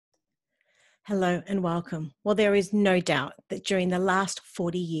Hello and welcome. Well, there is no doubt that during the last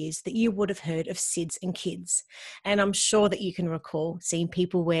 40 years that you would have heard of SIDS and kids. And I'm sure that you can recall seeing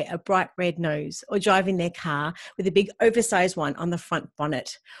people wear a bright red nose or driving their car with a big oversized one on the front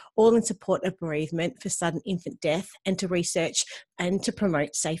bonnet, all in support of bereavement for sudden infant death and to research and to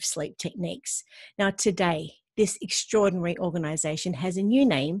promote safe sleep techniques. Now, today, this extraordinary organisation has a new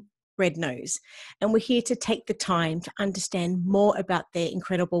name, Red Nose, and we're here to take the time to understand more about their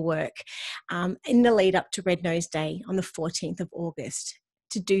incredible work in the lead up to Red Nose Day on the 14th of August.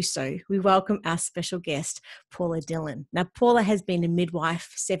 To do so, we welcome our special guest, Paula Dillon. Now, Paula has been a midwife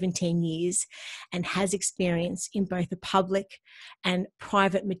for 17 years and has experience in both the public and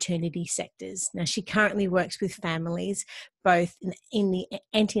private maternity sectors. Now, she currently works with families both in the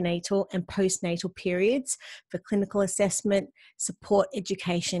antenatal and postnatal periods for clinical assessment, support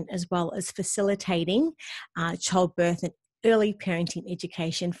education, as well as facilitating childbirth and early parenting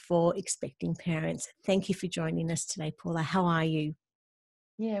education for expecting parents. Thank you for joining us today, Paula. How are you?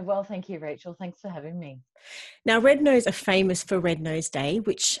 Yeah, well, thank you, Rachel. Thanks for having me. Now, Red Nose are famous for Red Nose Day,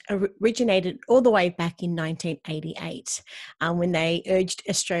 which originated all the way back in 1988 when they urged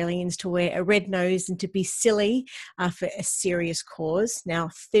Australians to wear a red nose and to be silly for a serious cause. Now,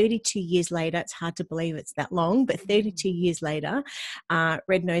 32 years later, it's hard to believe it's that long, but 32 years later,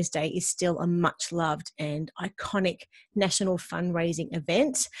 Red Nose Day is still a much loved and iconic national fundraising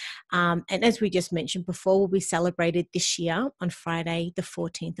event. And as we just mentioned before, will be celebrated this year on Friday, the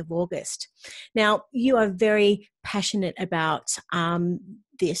 14th of August. Now, you are very passionate about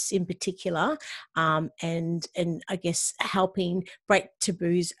this in particular, and I guess helping break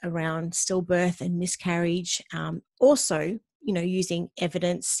taboos around stillbirth and miscarriage. Also, using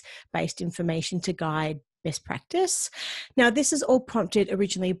evidence-based information to guide best practice. Now, this is all prompted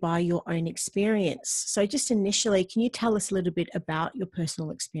originally by your own experience. So just initially, can you tell us a little bit about your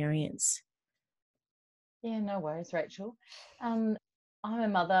personal experience? Yeah, no worries, Rachel. I'm a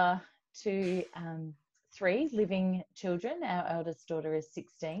mother to three living children. Our eldest daughter is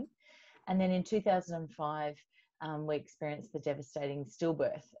 16. And then in 2005, we experienced the devastating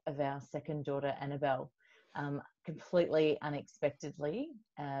stillbirth of our second daughter, Annabelle, completely unexpectedly,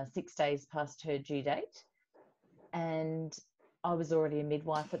 6 days past her due date. And I was already a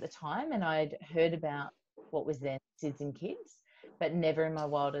midwife at the time, and I'd heard about what was then SIDS and kids, but never in my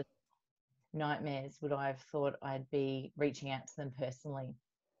wildest nightmares would I have thought I'd be reaching out to them personally.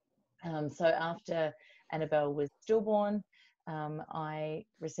 So after Annabelle was stillborn, I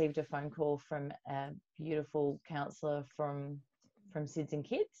received a phone call from a beautiful counsellor from SIDS and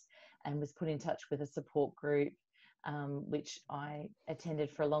Kids and was put in touch with a support group, which I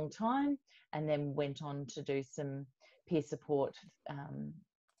attended for a long time and then went on to do some peer support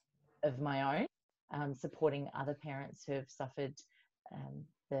of my own, supporting other parents who have suffered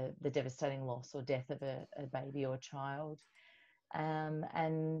the devastating loss or death of a baby or child.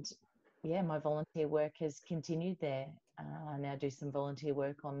 And yeah, my volunteer work has continued there. I now do some volunteer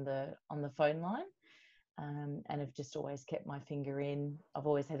work on the phone line, and have just always kept my finger in. I've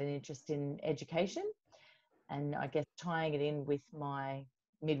always had an interest in education, and I guess tying it in with my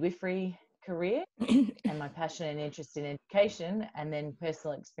midwifery career and my passion and interest in education, and then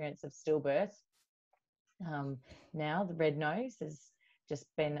personal experience of stillbirth. Now the Red Nose has just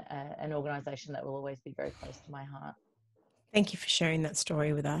been an organisation that will always be very close to my heart. Thank you for sharing that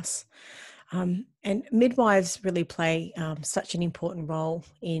story with us. And midwives really play such an important role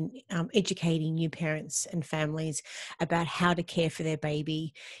in educating new parents and families about how to care for their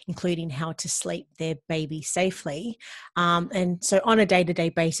baby, including how to sleep their baby safely. And so on a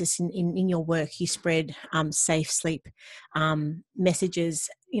day-to-day basis in your work, you spread safe sleep messages,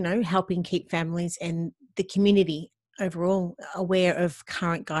 helping keep families and the community overall aware of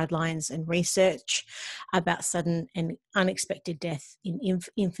current guidelines and research about sudden and unexpected death in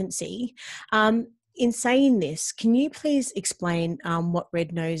infancy. In saying this, can you please explain what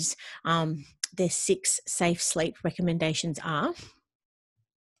Red Nose, their 6 safe sleep recommendations are?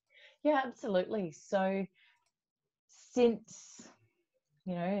 Yeah, absolutely. So since,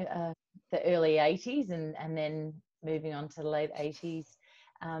 the early 80s and then moving on to the late 80s,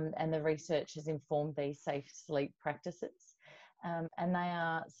 and the research has informed these safe sleep practices. And they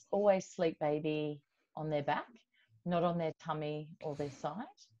are always sleep baby on their back, not on their tummy or their side.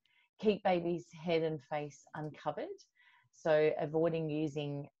 Keep baby's head and face uncovered. So avoiding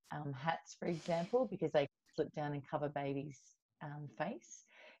using hats, for example, because they slip down and cover baby's face.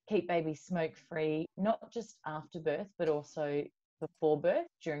 Keep baby smoke free, not just after birth, but also before birth,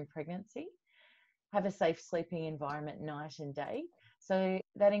 during pregnancy. Have a safe sleeping environment night and day. So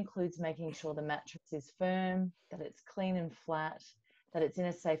that includes making sure the mattress is firm, that it's clean and flat, that it's in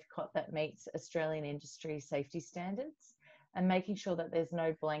a safe cot that meets Australian industry safety standards, and making sure that there's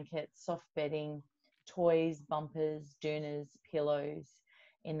no blankets, soft bedding, toys, bumpers, doonas, pillows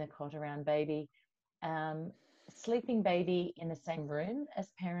in the cot around baby. Sleeping baby in the same room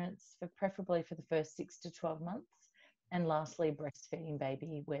as parents, preferably for the first 6 to 12 months. And lastly, breastfeeding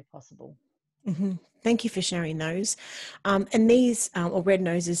baby where possible. Mm-hmm. Thank you for sharing those. And these, or Red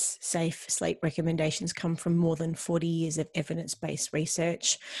Nose's safe sleep recommendations, come from more than 40 years of evidence-based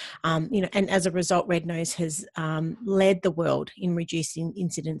research. And as a result, Red Nose has led the world in reducing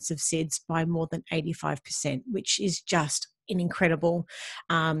incidence of SIDS by more than 85%, which is just an incredible,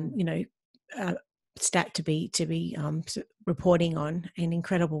 stat to be reporting on, and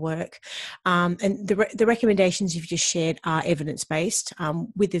incredible work. And the recommendations you've just shared are evidence-based,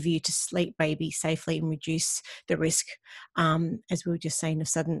 with a view to sleep baby safely and reduce the risk, as we were just saying, of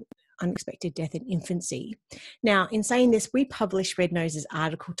sudden unexpected death in infancy. Now, in saying this, we published Red Nose's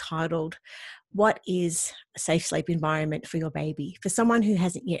article titled, "What is a Safe Sleep Environment for Your Baby?" For someone who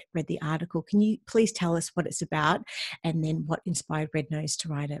hasn't yet read the article, can you please tell us what it's about and then what inspired Red Nose to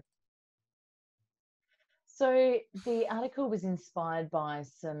write it? So the article was inspired by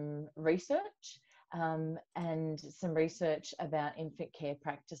some research, and some research about infant care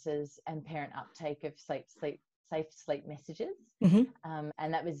practices and parent uptake of safe sleep messages. Mm-hmm.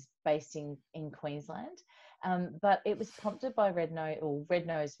 And that was based in Queensland. But it was prompted by Red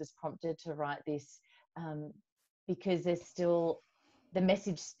Nose was prompted to write this, because there's still, the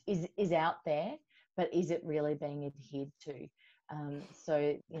message is out there, but is it really being adhered to?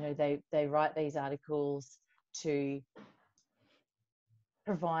 So, they write these articles to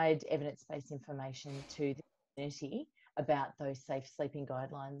provide evidence-based information to the community about those safe sleeping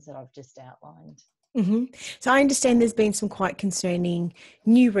guidelines that I've just outlined. Mm-hmm. So I understand there's been some quite concerning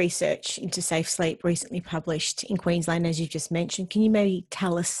new research into safe sleep recently published in Queensland, as you just mentioned. Can you maybe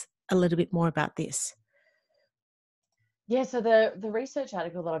tell us a little bit more about this? Yeah, so the research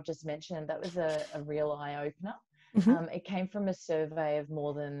article that I've just mentioned, that was a real eye-opener. Mm-hmm. It came from a survey of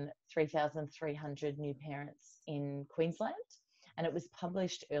more than 3,300 new parents in Queensland, and it was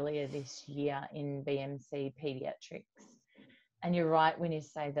published earlier this year in BMC Pediatrics. And you're right when you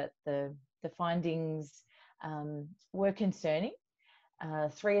say that the findings were concerning.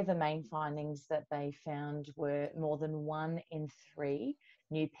 Three of the main findings that they found were more than 1 in 3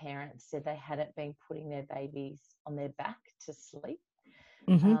 new parents said they hadn't been putting their babies on their back to sleep.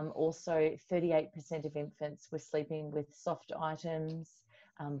 Mm-hmm. Also, 38% of infants were sleeping with soft items,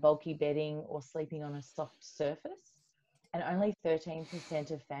 bulky bedding, or sleeping on a soft surface. And only 13%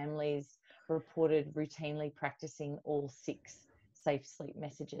 of families reported routinely practicing all 6 safe sleep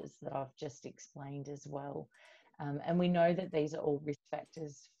messages that I've just explained as well. And we know that these are all risk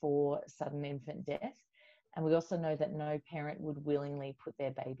factors for sudden infant death. And we also know that no parent would willingly put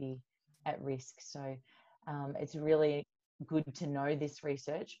their baby at risk. So it's really good to know this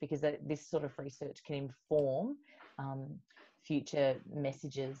research, because this sort of research can inform future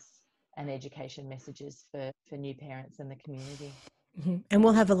messages and education messages for new parents in the community. Mm-hmm. And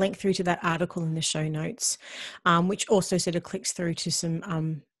we'll have a link through to that article in the show notes, which also sort of clicks through to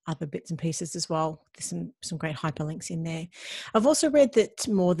some other bits and pieces as well. There's some great hyperlinks in there. I've also read that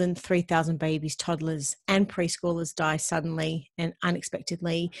more than 3,000 babies, toddlers and preschoolers die suddenly and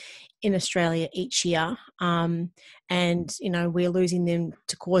unexpectedly in Australia each year. And, we're losing them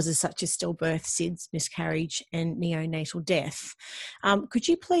to causes such as stillbirth, SIDS, miscarriage and neonatal death. Could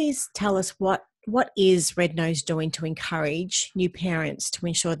you please tell us what is Red Nose doing to encourage new parents to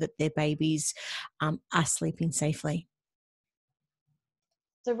ensure that their babies are sleeping safely?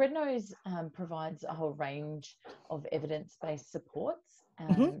 So Red Nose provides a whole range of evidence-based supports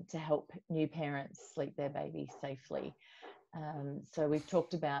Mm-hmm. to help new parents sleep their baby safely. So we've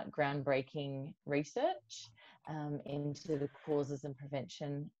talked about groundbreaking research into the causes and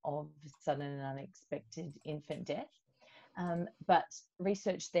prevention of sudden and unexpected infant death. But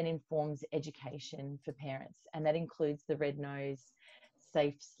research then informs education for parents, and that includes the Red Nose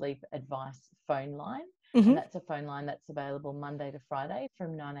Safe Sleep Advice phone line. Mm-hmm. And that's a phone line that's available Monday to Friday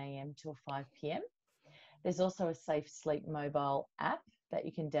from 9 a.m. till 5 p.m. There's also a Safe Sleep mobile app that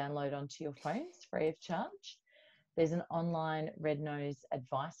you can download onto your phones free of charge. There's an online Red Nose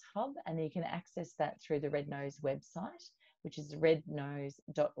Advice Hub, and you can access that through the Red Nose website, which is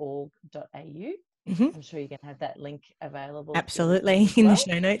rednose.org.au. Mm-hmm. I'm sure you can have that link available to your Absolutely, listeners as in the well.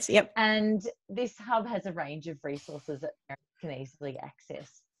 show notes. Yep. And this hub has a range of resources that parents can easily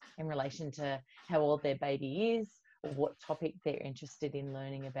access in relation to how old their baby is or what topic they're interested in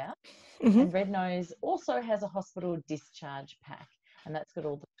learning about. Mm-hmm. And Red Nose also has a hospital discharge pack, and that's got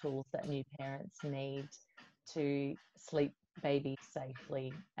all the tools that new parents need to sleep baby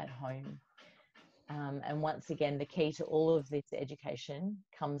safely at home. And once again, the key to all of this education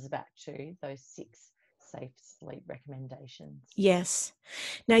comes back to those 6 safe sleep recommendations. Yes.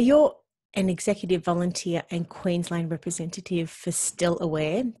 Now, you're an executive volunteer and Queensland representative for Still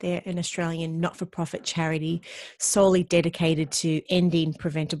Aware. They're an Australian not-for-profit charity solely dedicated to ending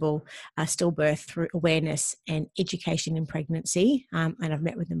preventable stillbirth through awareness and education in pregnancy. And I've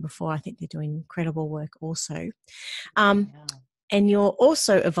met with them before. I think they're doing incredible work also. Wow. And you're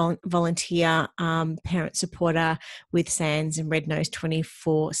also a volunteer parent supporter with SANS and Red Nose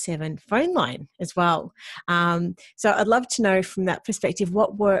 24/7 phone line as well. So I'd love to know from that perspective,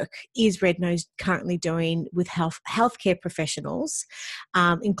 what work is Red Nose currently doing with healthcare professionals,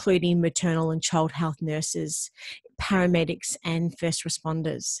 including maternal and child health nurses, paramedics and first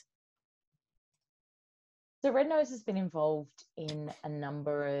responders? So Red Nose has been involved in a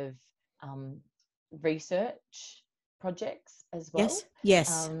number of research projects as well. Yes,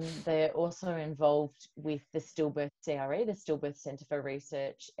 yes. They're also involved with the Stillbirth CRE, the Stillbirth Centre for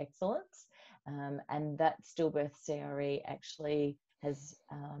Research Excellence. And that Stillbirth CRE actually has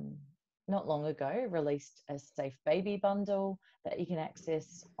not long ago released a Safe Baby bundle that you can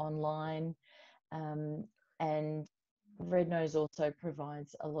access online. And Red Nose also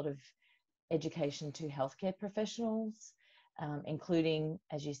provides a lot of education to healthcare professionals, including,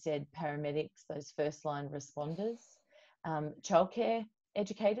 as you said, paramedics, those first line responders, childcare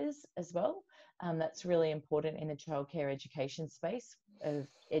educators as well. That's really important in the childcare education space, of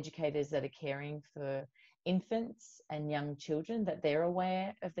educators that are caring for infants and young children, that they're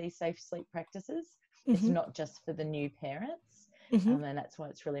aware of these safe sleep practices. It's not just for the new parents. And that's why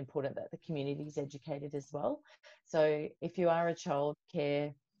it's really important that the community is educated as well. So if you are a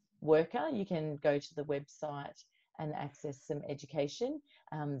childcare worker, you can go to the website and access some education.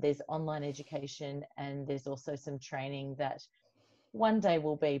 There's online education, and there's also some training that one day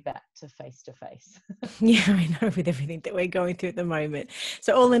will be back to face-to-face. Yeah, I know, with everything that we're going through at the moment.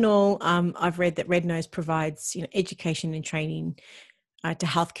 So all in all, I've read that Red Nose provides, education and training to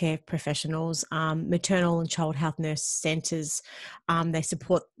healthcare professionals, maternal and child health nurse centres. They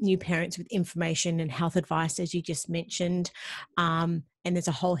support new parents with information and health advice, as you just mentioned. And there's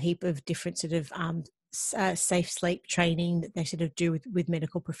a whole heap of different sort of safe sleep training that they sort of do with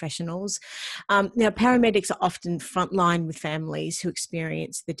medical professionals. Now, paramedics are often frontline with families who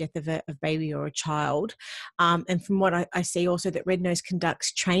experience the death of a baby or a child. And from what I see also, that Red Nose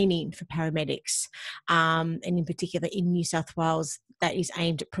conducts training for paramedics, and in particular in New South Wales, that is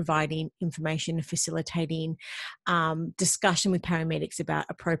aimed at providing information and facilitating discussion with paramedics about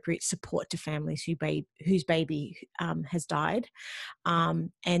appropriate support to families whose baby has died.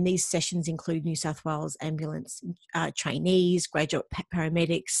 And these sessions include New South Wales ambulance trainees, graduate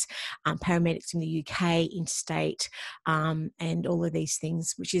paramedics, paramedics from the UK, interstate, and all of these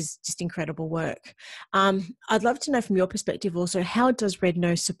things, which is just incredible work. I'd love to know from your perspective also, how does Red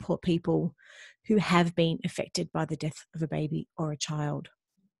Nose support people who have been affected by the death of a baby or a child?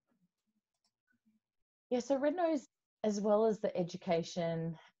 Yeah, so Red Nose, as well as the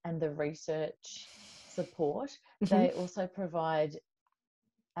education and the research support, they also provide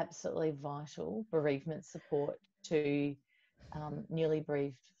absolutely vital bereavement support to newly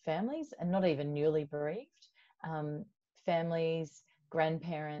bereaved families, and not even newly bereaved families,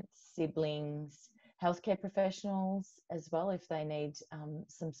 grandparents, siblings, healthcare professionals as well, if they need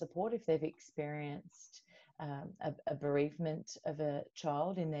some support, if they've experienced a bereavement of a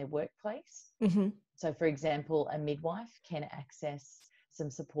child in their workplace. So, for example, a midwife can access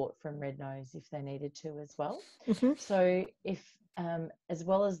some support from Red Nose if they needed to as well. So if, as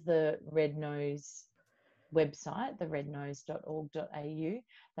well as the Red Nose website, the rednose.org.au,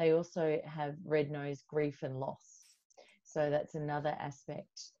 they also have Red Nose Grief and Loss. So that's another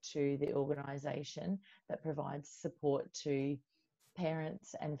aspect to the organisation that provides support to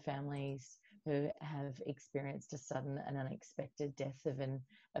parents and families who have experienced a sudden and unexpected death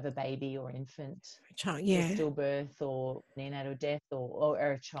of a baby or infant, Child, or yeah. stillbirth or neonatal death, or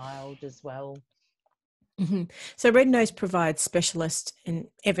a child as well. So Red Nose provides specialist and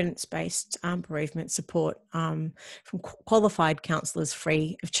evidence-based bereavement support from qualified counsellors,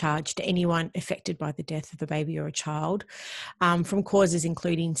 free of charge to anyone affected by the death of a baby or a child, from causes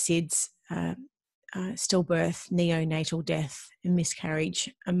including SIDS, stillbirth, neonatal death and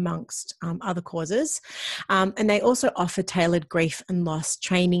miscarriage, amongst other causes. And they also offer tailored grief and loss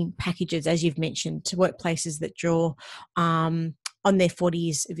training packages, as you've mentioned, to workplaces that draw on their 40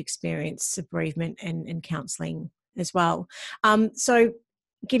 years of experience of bereavement and counselling as well. So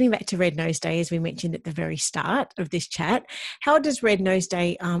getting back to Red Nose Day, as we mentioned at the very start of this chat, how does Red Nose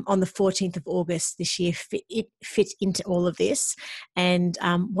Day on the 14th of August this year fit into all of this? And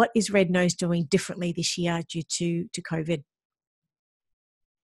what is Red Nose doing differently this year due to COVID?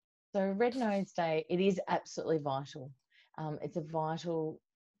 So Red Nose Day, it is absolutely vital. It's a vital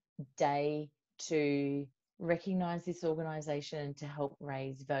day to recognise this organisation and to help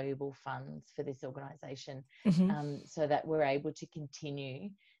raise valuable funds for this organisation, Mm-hmm. so that we're able to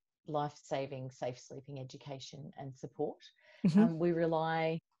continue life-saving safe sleeping education and support. Mm-hmm. We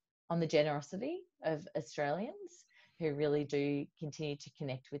rely on the generosity of Australians who really do continue to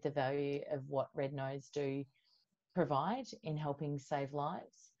connect with the value of what Red Nose do provide in helping save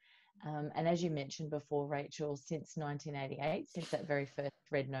lives. And as you mentioned before, Rachel, since 1988, since that very first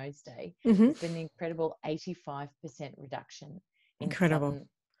Red Nose Day, Mm-hmm. there's been an incredible 85% reduction in Incredible. sudden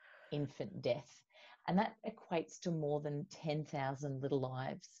infant death. And that equates to more than 10,000 little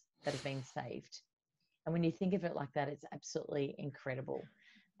lives that have been saved. And when you think of it like that, it's absolutely incredible.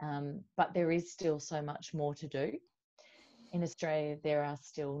 But there is still so much more to do. In Australia, there are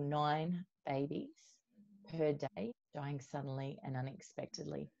still 9 babies per day dying suddenly and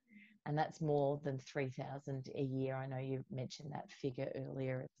unexpectedly. And that's more than 3,000 a year. I know you mentioned that figure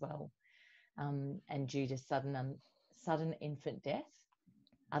earlier as well. And due to sudden infant death,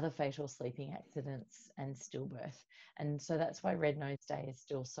 other fatal sleeping accidents, and stillbirth. And so that's why Red Nose Day is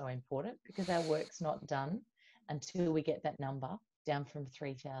still so important, because our work's not done until we get that number down from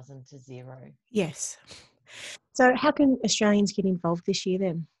 3,000 to 0. Yes. So how can Australians get involved this year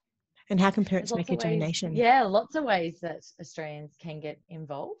then? And how can There's parents lots make of a ways, donation? yeah, lots of ways that Australians can get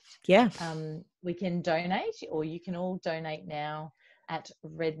involved. Yeah. We can donate, or you can all donate now at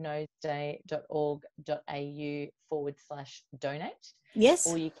rednoseday.org.au/donate. Yes.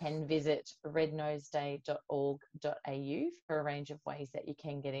 Or you can visit rednoseday.org.au for a range of ways that you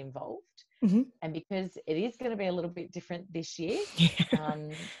can get involved. Mm-hmm. And because it is going to be a little bit different this year, Yeah. I'll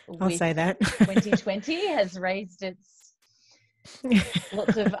with say that. 2020 has raised its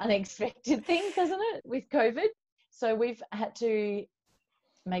lots of unexpected things, hasn't it, with COVID? So we've had to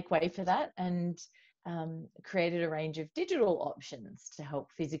make way for that and created a range of digital options to help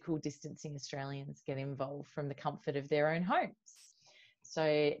physical distancing Australians get involved from the comfort of their own homes.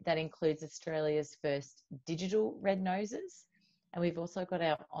 So that includes Australia's first digital Red Noses. And we've also got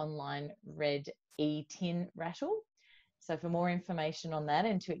our online Red e-tin rattle. So for more information on that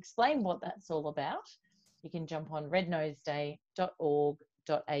and to explain what that's all about, you can jump on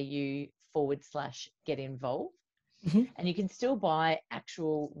rednoseday.org.au/get involved. Mm-hmm. And you can still buy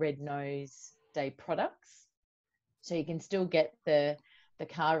actual Red Nose Day products. So you can still get the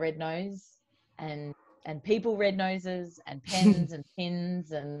car red nose and people red noses and pens and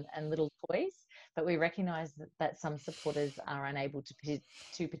pins and little toys. But we recognise that some supporters are unable to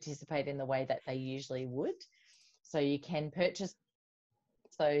participate in the way that they usually would. So you can purchase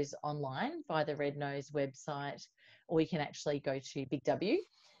those online via the Red Nose website, or you can actually go to Big W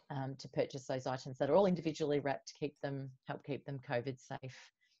to purchase those items that are all individually wrapped to help keep them COVID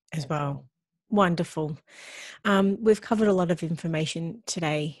safe As as well. well. Wonderful. We've covered a lot of information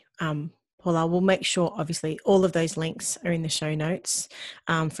today, Paula. We'll make sure, obviously, all of those links are in the show notes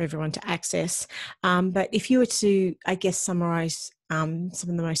for everyone to access. But if you were to, I guess, summarise some of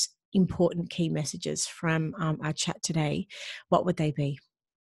the most important key messages from our chat today, what would they be?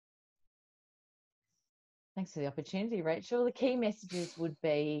 Thanks for the opportunity, Rachel. The key messages would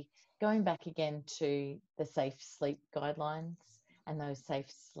be going back again to the safe sleep guidelines, and those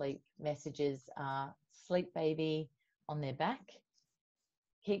safe sleep messages are sleep baby on their back,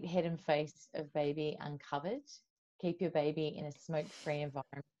 keep head and face of baby uncovered, keep your baby in a smoke-free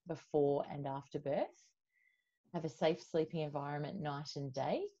environment before and after birth, have a safe sleeping environment night and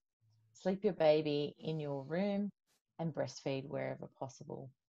day, sleep your baby in your room, and breastfeed wherever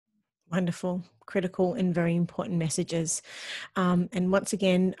possible. Wonderful, critical, and very important messages. And once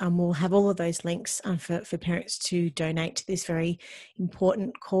again, we'll have all of those links for parents to donate to this very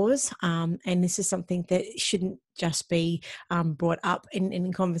important cause. And this is something that shouldn't just be brought up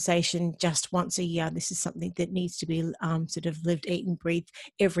in conversation just once a year. This is something that needs to be sort of lived, eat, and breathed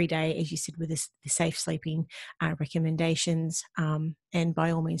every day, as you said, with the safe sleeping recommendations. And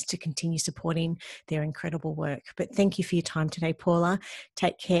by all means, to continue supporting their incredible work. But thank you for your time today, Paula.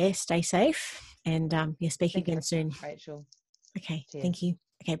 Take care, stay safe, and speak Thanks again soon. Rachel. Okay, Cheers. thank you.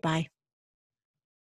 Okay, bye.